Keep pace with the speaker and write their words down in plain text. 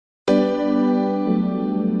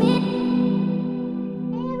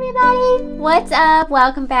everybody! What's up?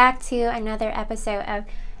 Welcome back to another episode of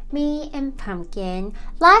Me and Pumpkin.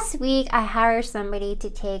 Last week I hired somebody to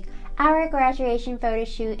take our graduation photo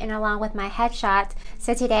shoot and along with my headshot.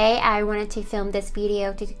 So today I wanted to film this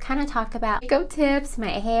video to kind of talk about makeup tips, my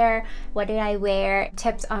hair, what did I wear,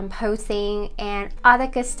 tips on posing, and all the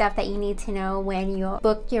good stuff that you need to know when you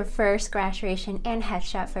book your first graduation and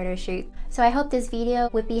headshot photo shoot. So I hope this video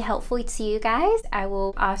would be helpful to you guys. I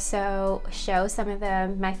will also show some of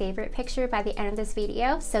my favorite picture by the end of this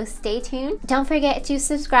video, so stay tuned. Don't forget to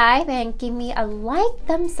subscribe and give me a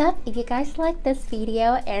thumbs up if you guys like this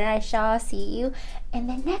video, and I shall see you in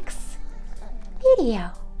the next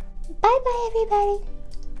video. Bye bye everybody.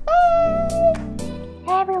 Bye.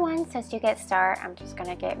 Hey everyone, so to get started, I'm just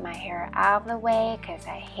gonna get my hair out of the way because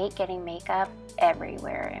I hate getting makeup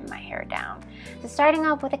everywhere and my hair down. So starting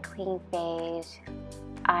off with a clean face,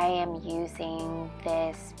 I am using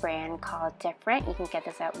this brand called DIFFERIN. You can get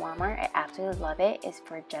this at Walmart. I absolutely love it. It's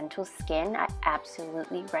for gentle skin. I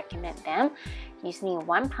absolutely recommend them. You just need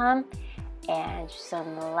one pump and just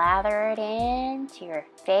lather it into your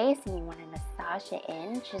face, and you want to massage it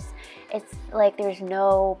in. It's like there's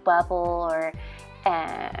no bubble or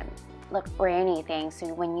anything, so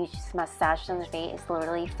when you just massage on the face, it's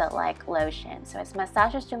literally felt like lotion. So it's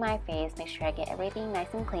massages to my face, make sure I get everything nice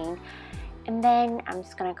and clean, and then I'm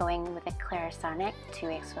just gonna go in with a Clarasonic to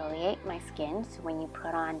exfoliate my skin. So when you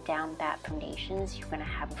put on down that foundation, you're gonna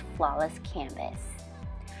have a flawless canvas.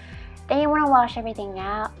 Then you want to wash everything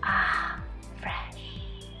out. Fresh.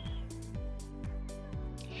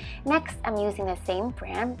 Next, I'm using the same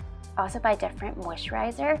brand, also by DIFFERIN,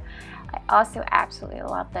 moisturizer. I also absolutely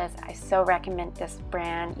love this. I so recommend this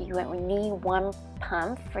brand. You need one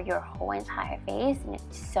pump for your whole entire face, and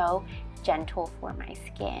it's so gentle for my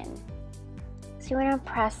skin. So you want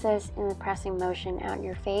to press this in the pressing motion out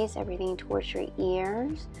your face, everything towards your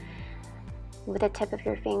ears. With the tip of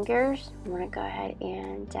your fingers, you want to go ahead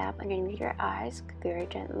and dab underneath your eyes very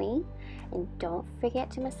gently, and don't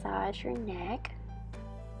forget to massage your neck.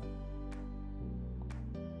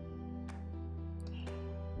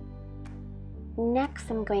 Next,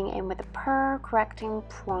 I'm going in with a Pearl Correcting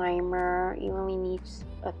Primer. You only need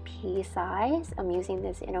a pea size. I'm using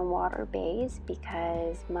this in a water base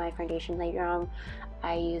because my foundation later on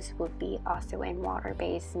I use would be also in water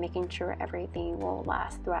base, making sure everything will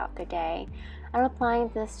last throughout the day. I'm applying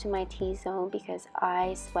this to my T-zone because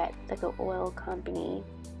I sweat like an oil company.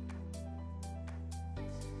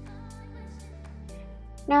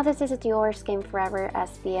 Now this is a DIORskin Forever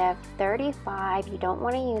SPF 35. You don't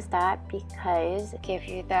want to use that because it gives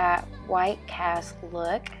you that white cast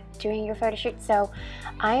look during your photo shoot. So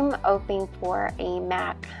I'm opting for a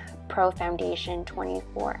MAC Pro Foundation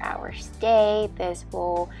 24-hour stay. This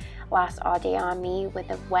will last all day on me with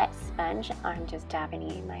a wet sponge. I'm just dabbing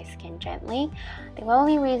it in my skin gently. The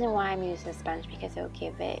only reason why I'm using a sponge because it'll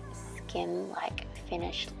give it skin-like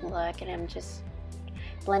finished look, and I'm just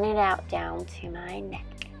blending it out down to my neck.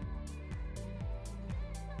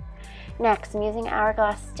 Next, I'm using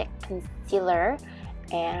Hourglass Stick Concealer,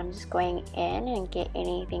 and I'm just going in and get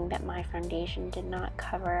anything that my foundation did not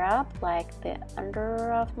cover up, like the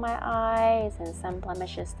under of my eyes and some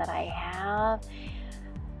blemishes that I have.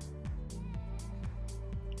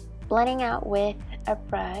 Blending out with a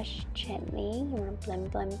brush gently. You want to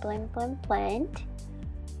blend, blend, blend, blend, blend.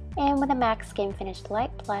 And with a MAC Skin Finish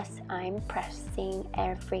Light Plus, I'm pressing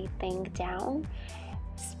everything down,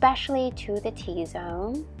 especially to the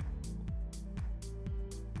T-zone.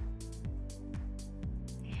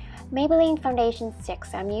 Maybelline Foundation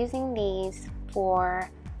Sticks. I'm using these for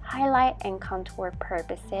highlight and contour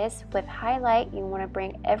purposes. With highlight, you want to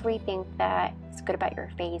bring everything that's good about your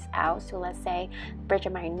face out. So let's say the bridge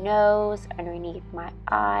of my nose, underneath my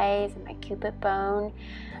eyes, and my cupid bone,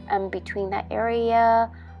 between that area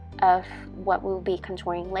of what we'll be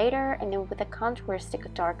contouring later. And then with a contour stick, a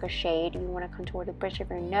darker shade, you want to contour the bridge of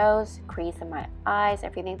your nose, crease of my eyes,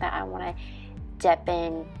 everything that I want to dip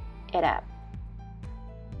in it up.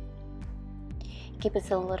 Give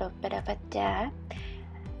us a little bit of a depth.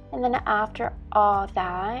 And then after all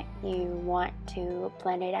that, you want to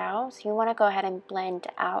blend it out. So you want to go ahead and blend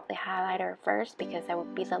out the highlighter first because that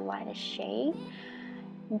would be the lightest shade.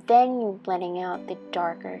 Then you're blending out the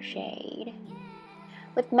darker shade.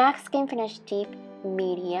 With MAC Skin Finish Deep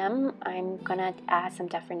Medium, I'm gonna add some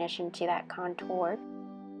definition to that contour.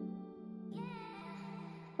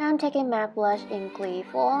 Now I'm taking MAC Blush in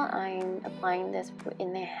Gleeful. I'm applying this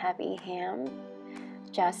in the heavy hand,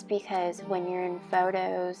 just because when you're in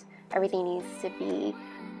photos, everything needs to be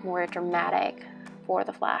more dramatic for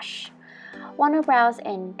the flash. Wonder Brows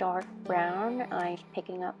in dark brown. I'm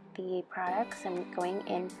picking up the products. I'm going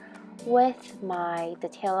in with the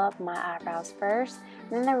tail of my eyebrows first,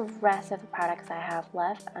 and then the rest of the products I have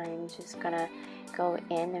left, I'm just gonna go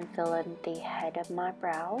in and fill in the head of my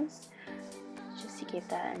brows just to give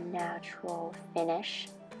that a natural finish.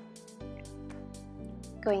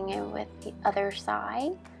 Going in with the other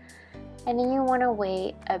side, and then you want to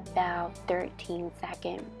wait about 13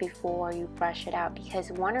 seconds before you brush it out,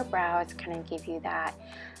 because Wonder Brows kind of give you that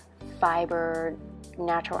fiber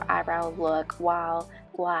natural eyebrow look while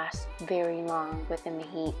lasts very long within the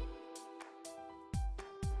heat.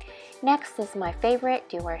 Next is my favorite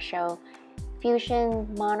DIORskin Fusion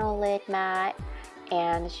Monolid Matte,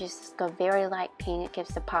 and it's just a very light pink. It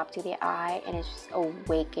gives the pop to the eye and it's just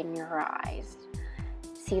awaken your eyes.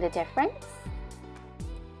 See the difference?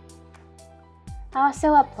 I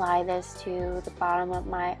also apply this to the bottom of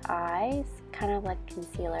my eyes, kind of like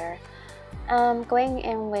concealer. Going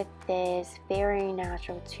in with this very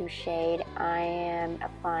natural 2 shade, I am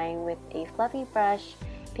applying with a fluffy brush,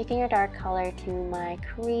 picking a dark color to my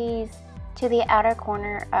crease, to the outer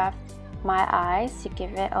corner of my eyes to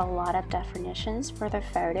give it a lot of definitions for the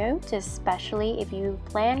photo, especially if you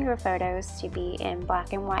plan your photos to be in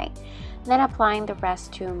black and white. Then applying the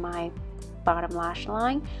rest to my bottom lash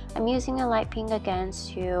line. I'm using a light pink again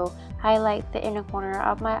to highlight the inner corner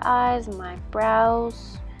of my eyes, my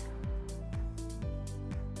brows.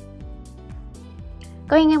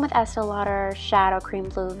 Going in with Estee Lauder Shadow Cream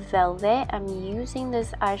Blue Velvet, I'm using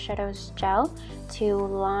this eyeshadow gel to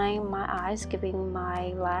line my eyes, giving my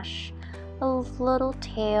lash a little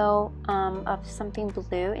tail of something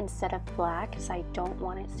blue instead of black, because I don't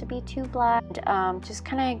want it to be too black. Just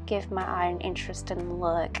kind of give my eye an interesting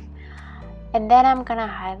look. And then I'm gonna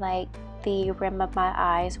highlight the rim of my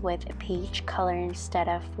eyes with a peach color instead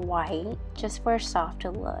of white, just for a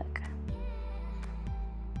softer look.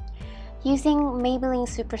 Using Maybelline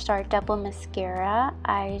Superstar Double Mascara,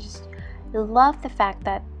 I just love the fact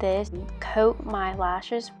that this coat my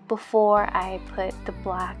lashes before I put the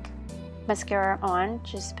black mascara on,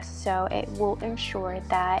 just so it will ensure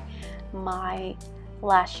that my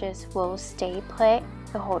lashes will stay put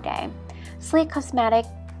the whole day. Sleek Cosmetic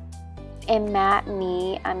in Matte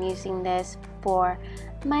Me, I'm using this for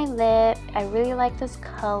my lip. I really like this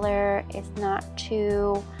color. It's not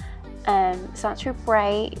too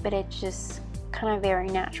bright, but it's just kind of very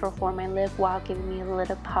natural for my lip while giving me a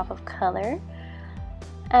little pop of color.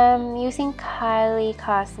 Using Kylie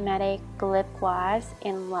Cosmetic Lip Gloss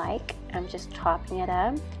in Like, I'm just topping it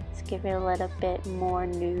up to give it a little bit more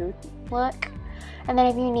nude look. And then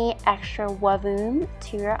if you need extra volume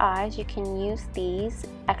to your eyes, you can use these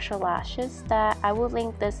extra lashes that I will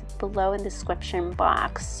link this below in the description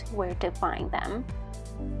box where to find them.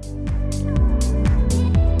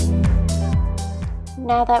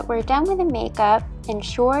 Now that we're done with the makeup,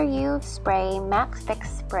 ensure you spray Max Fix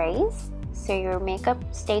sprays so your makeup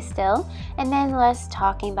stays still. And then let's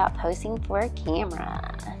talking about posing for a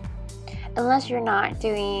camera. Unless you're not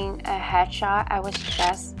doing a headshot, I would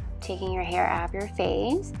suggest taking your hair out of your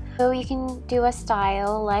face. So you can do a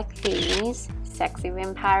style like these. Sexy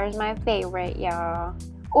Vampire is my favorite, y'all.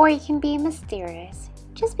 Or you can be mysterious.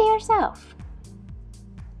 Just be yourself.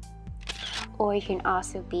 Or you can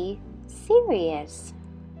also be serious.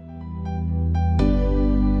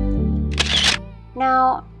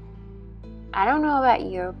 Now, I don't know about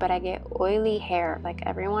you, but I get oily hair like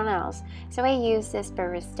everyone else. So I use this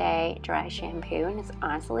Barista dry shampoo, and it's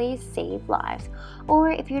honestly saved lives.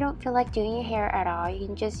 Or if you don't feel like doing your hair at all, you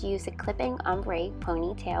can just use the clipping Ombre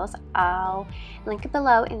ponytails. I'll link it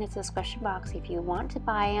below in the description box if you want to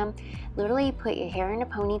buy them. Literally put your hair in a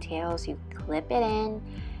ponytails, you clip it in.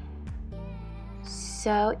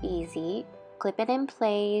 So easy. Clip it in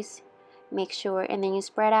place, make sure, and then you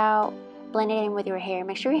spread out, blend it in with your hair.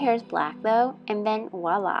 Make sure your hair is black though, and then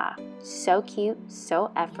voila. So cute, so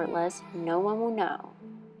effortless, no one will know.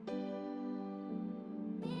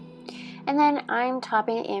 And then I'm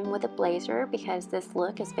topping it in with a blazer because this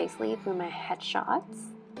look is basically for my headshots.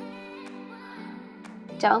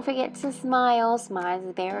 Don't forget to smile. Smile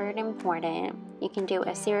is very important. You can do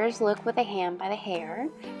a serious look with a hand by the hair.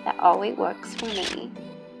 That always works for me.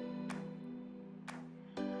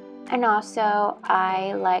 And also,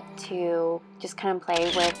 I like to just kind of play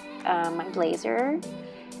with my blazer.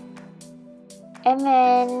 And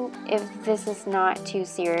then, if this is not too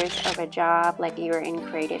serious of a job, like you're in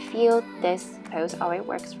creative field, this pose always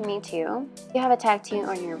works for me too. If you have a tattoo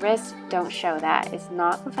on your wrist, don't show that. It's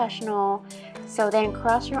not professional. So then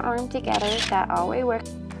cross your arm together. That always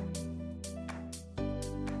works.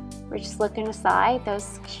 we're just looking aside.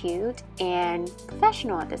 Those cute and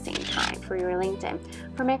professional at the same time for your LinkedIn.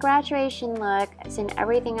 For my graduation look, since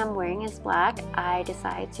everything I'm wearing is black, I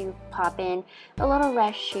decided to pop in the little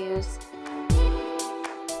red shoes.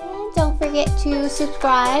 And don't forget to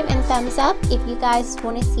subscribe and thumbs up if you guys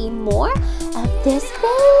want to see more of this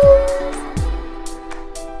face.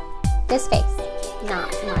 This face, not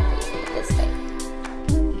my face, but this face.